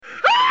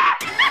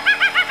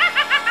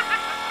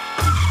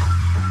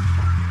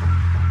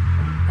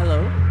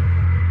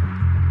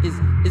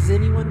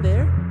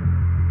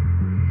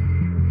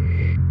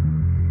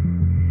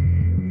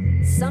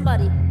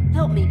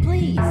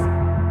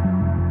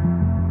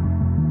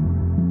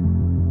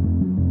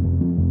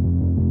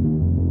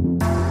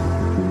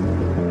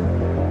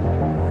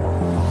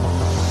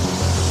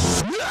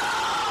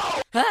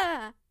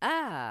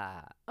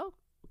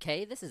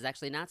hey, this is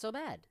actually not so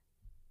bad.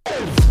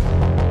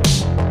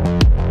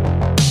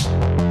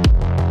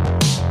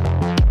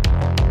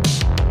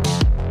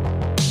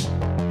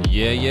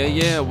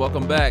 Yeah.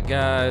 Welcome back,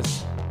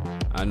 guys.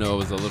 I know it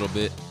was a little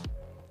bit,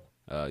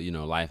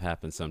 life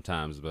happens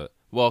sometimes, but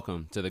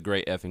welcome to the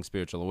Great Effing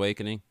Spiritual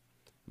Awakening.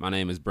 My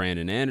name is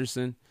Brandon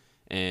Anderson,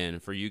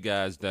 and for you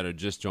guys that are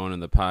just joining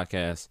the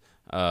podcast,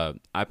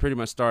 I pretty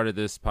much started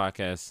this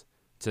podcast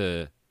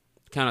to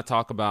kind of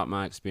talk about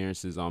my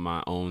experiences on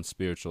my own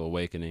spiritual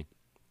awakening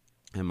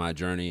and my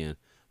journey, and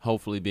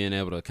hopefully being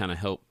able to kind of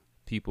help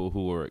people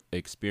who are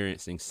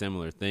experiencing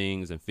similar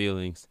things and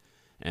feelings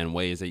and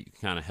ways that you can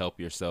kind of help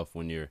yourself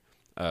when you're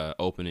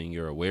opening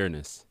your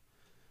awareness.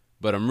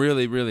 But I'm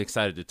really, really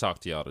excited to talk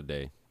to y'all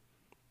today.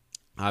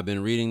 I've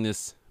been reading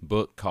this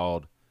book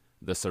called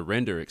The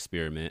Surrender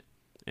Experiment,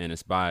 and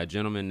it's by a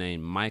gentleman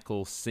named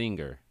Michael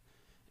Singer.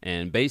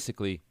 And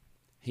basically,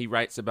 he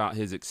writes about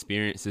his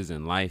experiences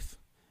in life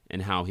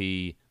and how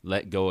he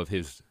let go of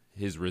his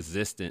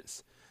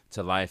resistance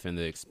to life and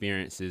the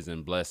experiences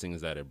and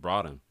blessings that it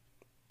brought him.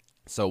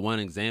 So one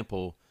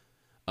example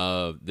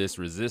of this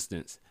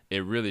resistance,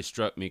 it really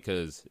struck me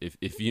because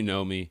if you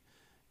know me,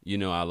 you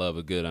know I love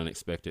a good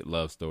unexpected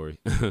love story.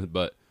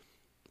 But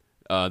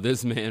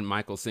this man,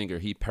 Michael Singer,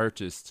 he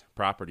purchased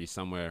property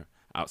somewhere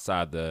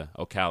outside the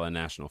Ocala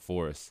National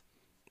Forest.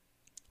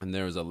 And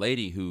there was a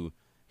lady who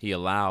he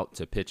allowed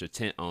to pitch a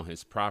tent on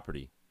his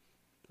property.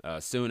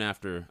 Soon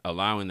after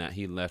allowing that,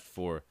 he left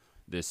for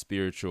this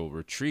spiritual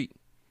retreat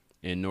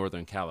in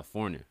Northern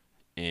California.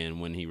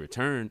 And when he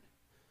returned,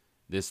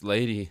 this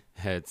lady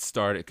had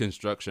started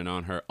construction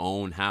on her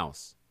own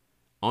house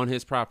on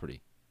his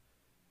property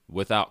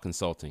without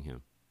consulting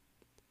him.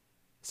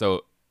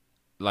 So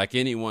like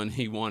anyone,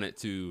 he wanted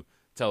to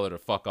tell her to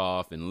fuck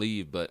off and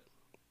leave, but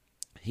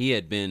he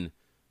had been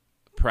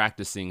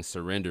practicing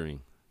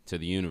surrendering to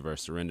the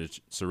universe,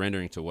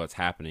 surrendering to what's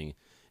happening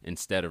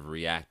instead of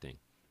reacting.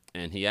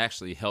 And he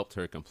actually helped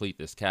her complete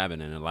this cabin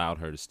and allowed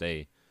her to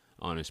stay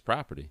on his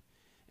property.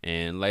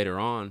 And later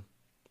on,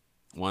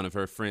 one of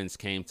her friends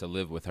came to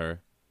live with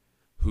her,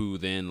 who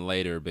then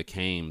later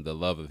became the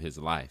love of his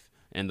life.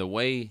 And the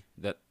way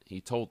that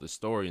he told the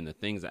story and the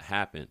things that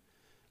happened,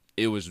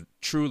 it was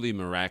truly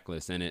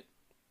miraculous. And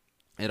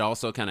it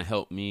also kind of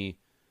helped me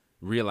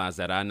realize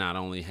that I not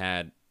only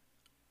had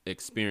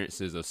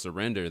experiences of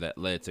surrender that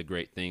led to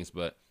great things,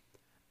 but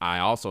I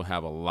also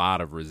have a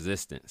lot of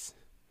resistance,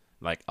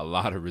 like a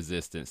lot of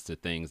resistance to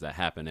things that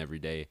happen every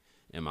day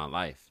in my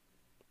life.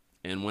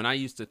 And when I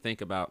used to think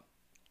about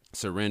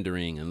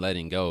surrendering and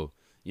letting go,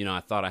 I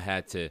thought I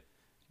had to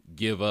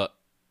give up,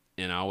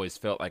 and I always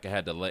felt like I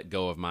had to let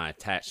go of my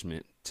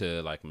attachment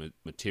to like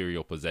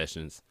material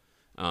possessions.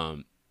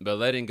 But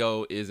letting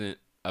go isn't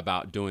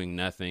about doing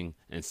nothing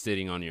and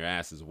sitting on your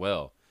ass as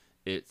well.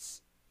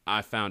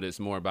 I found it's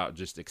more about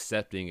just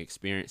accepting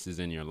experiences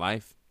in your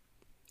life,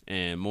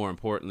 and more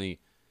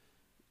importantly,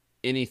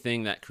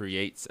 anything that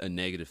creates a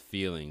negative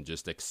feeling,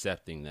 just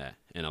accepting that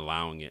and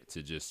allowing it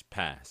to just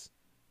pass.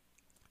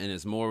 And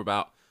it's more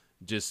about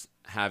just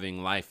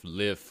having life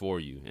live for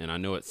you. And I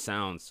know it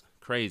sounds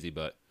crazy,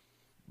 but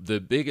the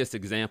biggest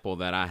example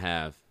that I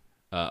have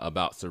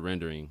about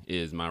surrendering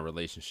is my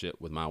relationship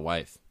with my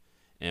wife.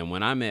 And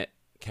when I met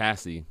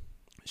Cassie,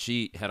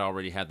 she had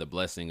already had the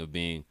blessing of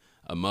being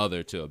a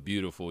mother to a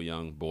beautiful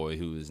young boy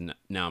who is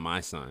now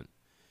my son.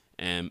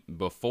 And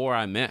before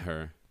I met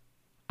her,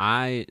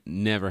 I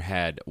never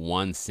had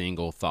one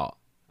single thought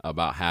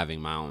about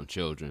having my own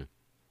children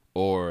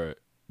or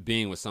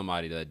being with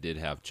somebody that did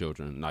have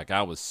children. Like,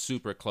 I was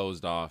super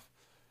closed off,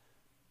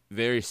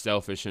 very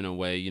selfish in a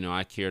way.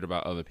 I cared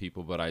about other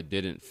people, but I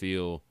didn't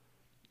feel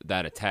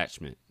that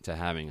attachment to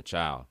having a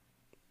child.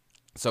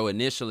 So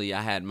initially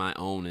I had my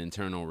own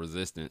internal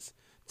resistance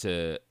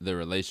to the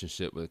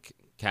relationship with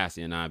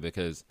Cassie and I,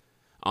 because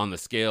on the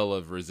scale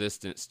of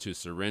resistance to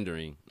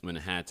surrendering, when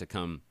it had to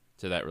come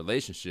to that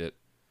relationship,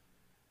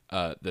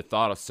 the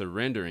thought of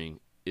surrendering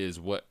is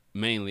what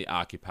mainly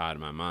occupied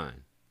my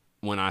mind.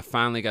 When I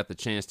finally got the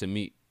chance to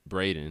meet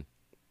Braden,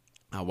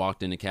 I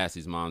walked into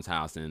Cassie's mom's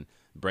house, and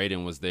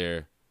Braden was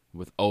there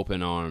with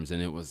open arms,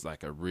 and it was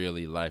like a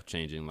really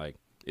life-changing,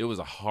 it was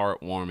a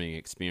heartwarming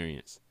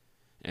experience.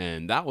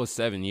 And that was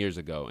 7 years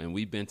ago, and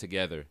we've been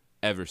together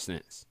ever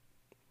since.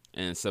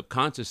 And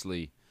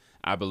subconsciously,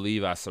 I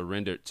believe I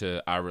surrendered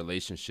to our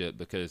relationship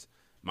because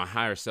my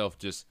higher self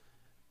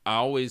I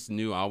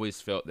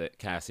always felt that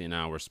Cassie and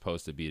I were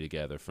supposed to be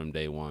together from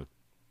day one.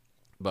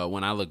 But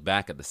when I look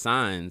back at the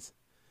signs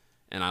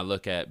and I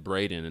look at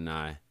Braden and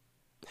I,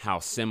 how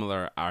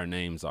similar our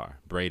names are,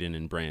 Braden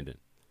and Brandon,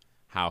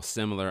 how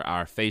similar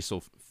our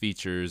facial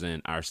features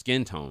and our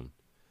skin tone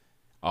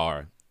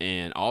are.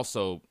 And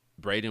also,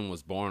 Braden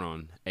was born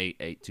on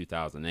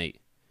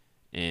 8/8/2008.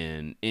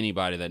 And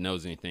anybody that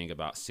knows anything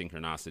about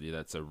synchronicity,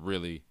 that's a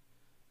really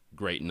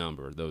great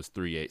number, those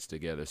 3 8s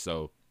together.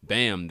 So,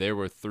 bam, there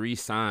were 3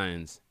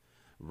 signs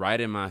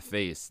right in my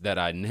face that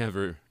I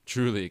never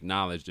truly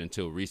acknowledged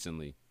until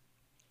recently.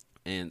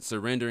 And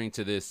surrendering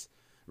to this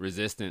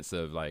resistance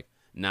of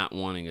not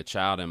wanting a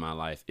child in my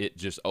life, it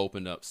just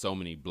opened up so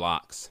many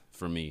blocks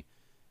for me.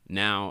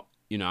 Now,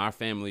 our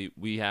family,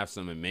 we have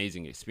some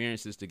amazing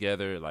experiences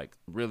together, like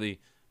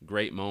really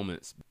great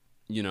moments.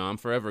 I'm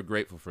forever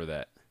grateful for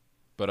that.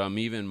 But I'm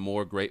even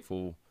more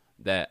grateful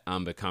that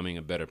I'm becoming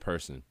a better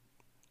person.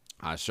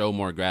 I show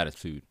more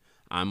gratitude.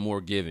 I'm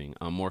more giving.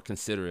 I'm more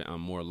considerate.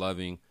 I'm more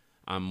loving.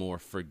 I'm more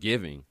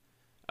forgiving,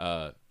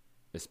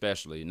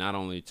 especially not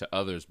only to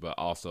others, but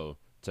also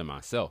to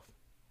myself.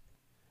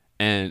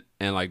 And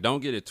like,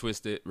 don't get it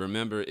twisted.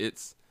 Remember,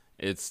 it's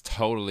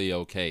totally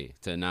okay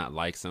to not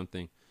like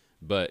something,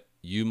 but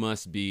you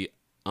must be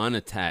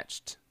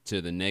unattached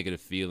to the negative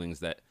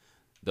feelings that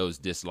those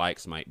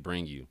dislikes might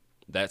bring you.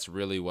 That's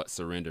really what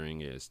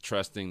surrendering is.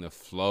 Trusting the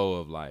flow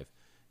of life,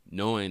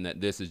 knowing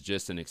that this is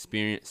just an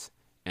experience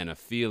and a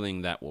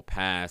feeling that will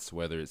pass,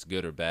 whether it's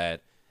good or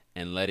bad,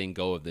 and letting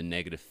go of the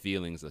negative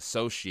feelings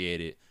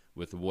associated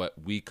with what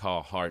we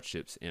call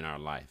hardships in our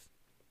life.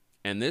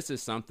 And this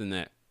is something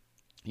that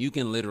you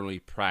can literally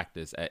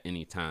practice at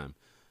any time.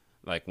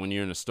 Like when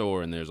you're in a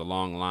store and there's a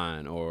long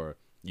line, or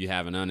you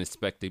have an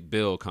unexpected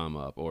bill come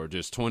up, or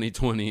just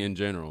 2020 in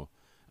general.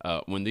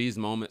 When these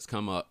moments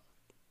come up,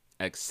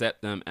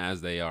 accept them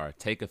as they are.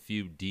 Take a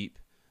few deep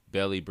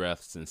belly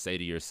breaths and say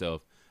to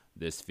yourself,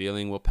 this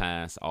feeling will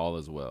pass, all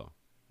is well.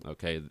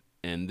 Okay.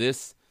 And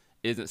this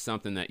isn't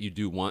something that you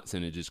do once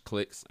and it just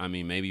clicks. I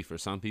mean, maybe for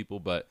some people,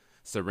 but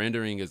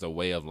surrendering is a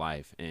way of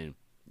life, and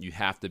you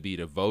have to be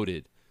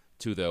devoted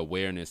to the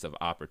awareness of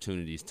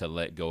opportunities to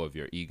let go of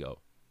your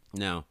ego.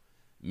 Now,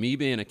 me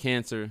being a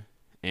Cancer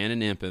and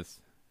an empath,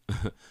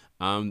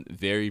 I'm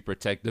very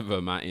protective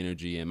of my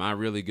energy, and my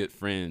really good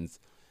friends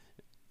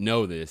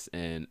know this,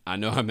 and I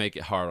know I make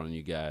it hard on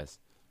you guys,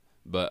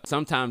 but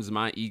sometimes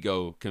my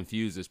ego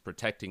confuses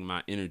protecting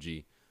my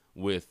energy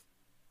with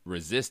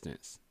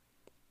resistance.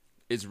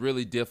 It's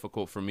really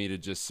difficult for me to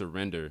just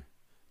surrender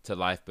to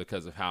life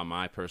because of how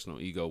my personal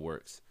ego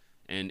works.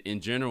 And in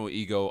general,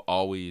 ego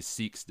always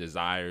seeks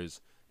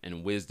desires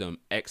and wisdom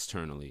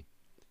externally.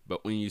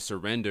 But when you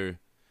surrender,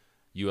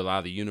 you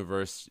allow the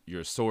universe,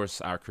 your source,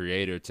 our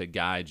creator, to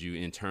guide you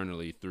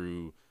internally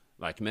through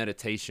like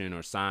meditation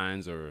or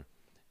signs or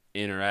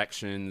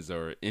interactions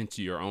or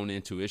into your own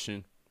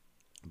intuition.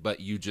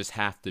 But you just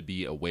have to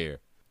be aware.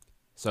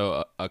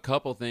 So a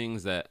couple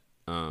things that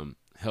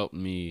helped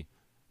me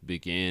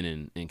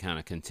begin and kind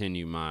of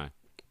continue my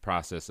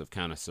process of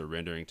kind of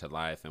surrendering to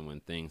life and when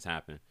things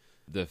happen.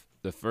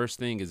 The first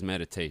thing is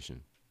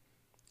meditation.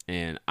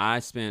 And I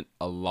spent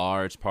a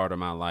large part of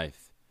my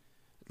life,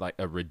 like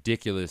a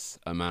ridiculous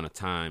amount of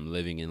time,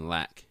 living in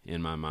lack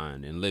in my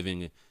mind. And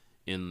living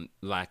in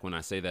lack, when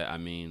I say that, I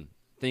mean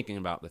thinking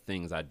about the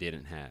things I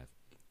didn't have,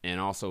 and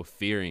also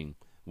fearing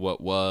what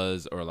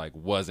was or like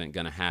wasn't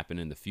going to happen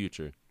in the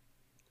future.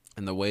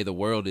 And the way the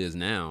world is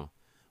now,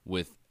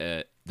 with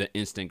the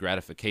instant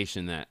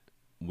gratification that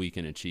we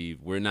can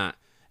achieve, we're not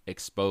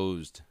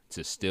exposed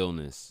to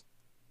stillness,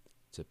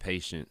 to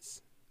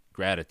patience,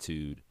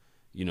 gratitude,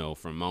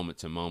 from moment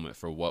to moment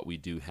for what we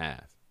do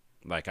have,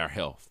 like our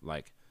health.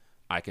 Like,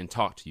 I can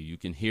talk to you, you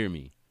can hear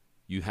me,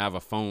 you have a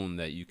phone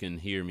that you can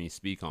hear me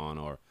speak on,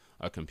 or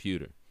a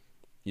computer.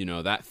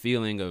 That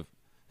feeling of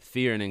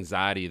fear and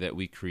anxiety that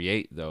we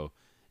create, though,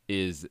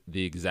 is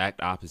the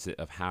exact opposite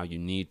of how you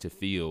need to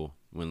feel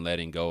when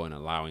letting go and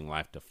allowing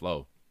life to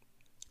flow.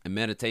 And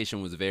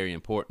meditation was very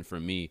important for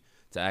me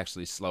to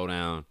actually slow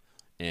down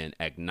and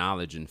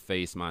acknowledge and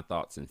face my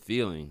thoughts and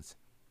feelings,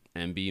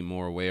 and be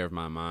more aware of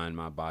my mind,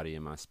 my body,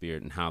 and my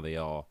spirit, and how they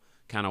all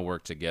kind of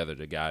work together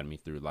to guide me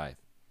through life.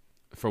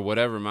 For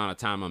whatever amount of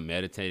time I'm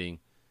meditating,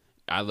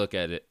 I look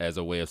at it as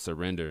a way of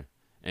surrender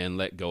and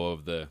let go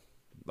of the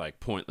like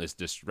pointless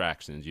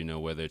distractions,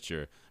 whether it's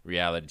your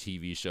reality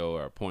TV show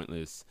or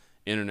pointless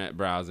internet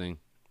browsing.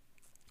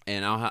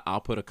 And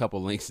I'll put a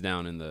couple links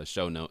down in the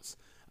show notes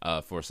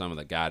for some of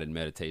the guided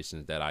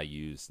meditations that I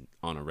use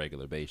on a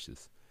regular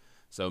basis.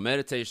 So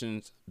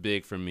meditation's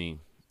big for me,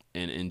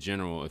 and in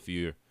general, if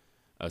you're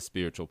a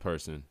spiritual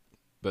person.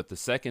 But the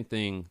second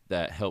thing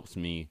that helps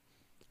me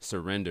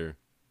surrender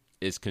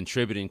is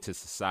contributing to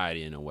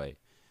society in a way.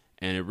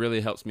 And it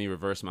really helps me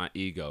reverse my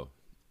ego,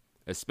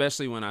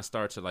 especially when I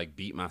start to like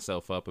beat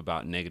myself up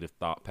about negative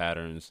thought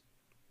patterns,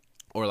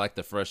 or like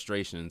the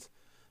frustrations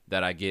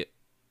that I get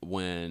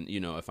when,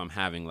 if I'm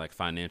having like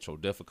financial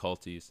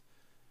difficulties.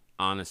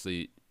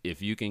 Honestly,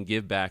 if you can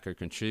give back or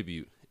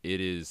contribute,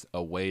 it is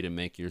a way to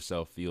make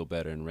yourself feel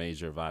better and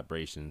raise your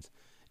vibrations,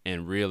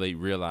 and really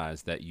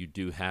realize that you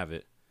do have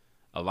it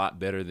a lot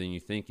better than you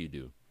think you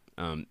do.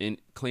 In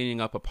cleaning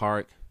up a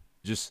park,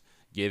 just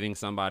giving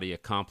somebody a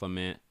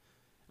compliment,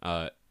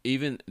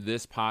 even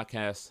this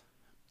podcast,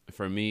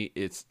 for me,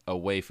 it's a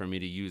way for me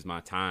to use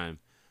my time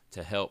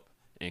to help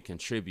and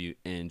contribute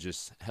and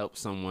just help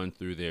someone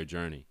through their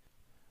journey.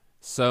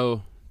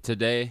 So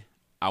today,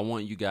 I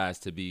want you guys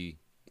to be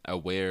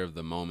aware of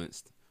the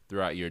moments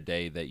throughout your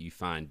day that you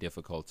find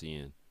difficulty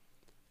in.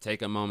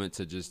 Take a moment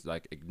to just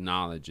like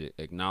acknowledge it.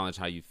 Acknowledge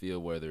how you feel,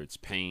 whether it's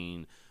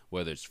pain,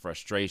 whether it's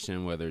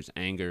frustration, whether it's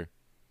anger.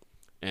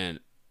 And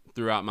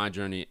throughout my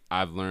journey,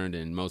 I've learned,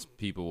 and most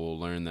people will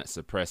learn, that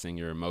suppressing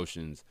your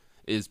emotions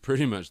is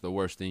pretty much the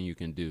worst thing you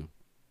can do.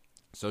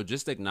 So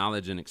just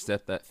acknowledge and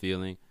accept that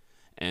feeling.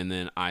 And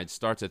then I'd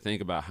start to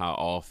think about how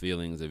all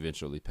feelings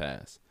eventually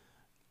pass.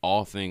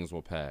 All things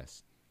will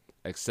pass.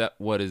 Accept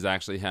what is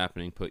actually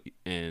happening.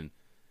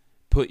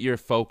 Put your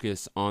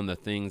focus on the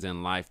things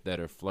in life that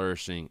are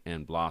flourishing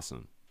and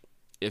blossom.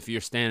 If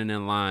you're standing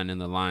in line and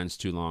the line's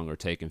too long or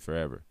taking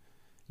forever,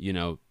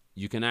 you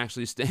can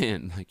actually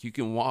stand. Like, you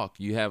can walk.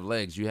 You have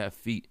legs. You have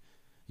feet.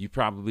 You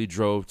probably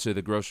drove to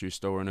the grocery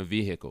store in a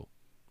vehicle.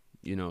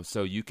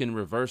 So you can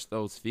reverse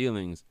those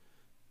feelings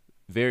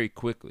very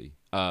quickly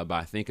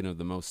by thinking of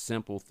the most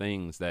simple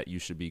things that you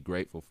should be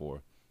grateful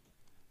for.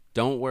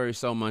 Don't worry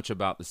so much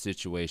about the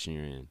situation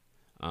you're in,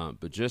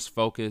 but just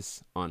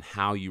focus on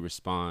how you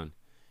respond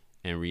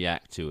and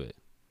react to it.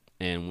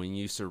 And when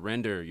you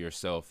surrender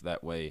yourself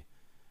that way,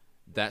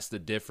 that's the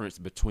difference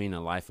between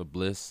a life of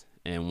bliss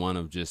and one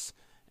of just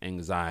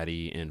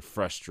anxiety and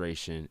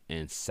frustration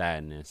and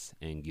sadness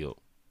and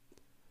guilt.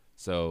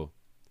 So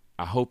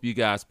I hope you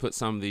guys put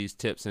some of these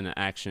tips into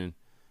action.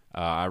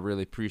 I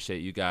really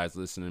appreciate you guys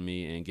listening to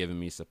me and giving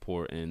me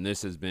support. And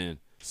this has been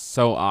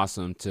so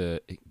awesome to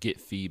get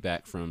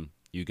feedback from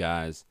you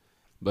guys.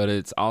 But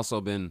it's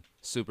also been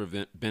super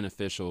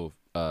beneficial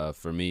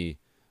for me,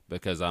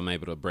 because I'm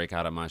able to break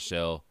out of my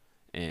shell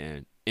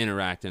and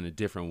interact in a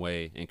different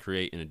way and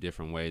create in a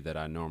different way that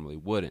I normally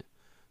wouldn't.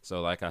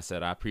 So like I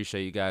said, I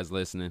appreciate you guys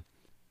listening.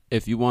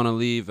 If you want to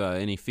leave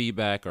any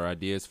feedback or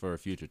ideas for a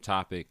future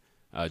topic,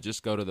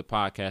 just go to the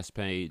podcast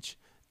page,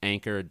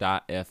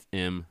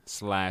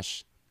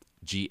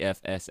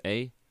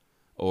 anchor.fm/GFSA,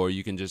 or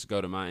you can just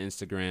go to my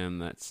Instagram.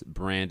 That's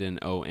Brandon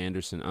O.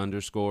 Anderson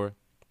 _.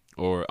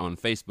 Or on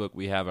Facebook,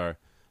 we have our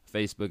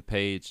Facebook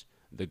page,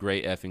 The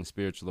Great Effing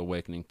Spiritual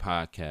Awakening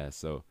Podcast.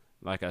 So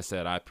like I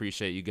said, I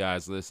appreciate you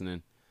guys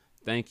listening.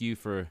 Thank you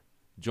for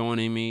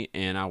joining me,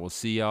 and I will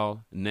see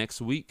y'all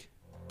next week.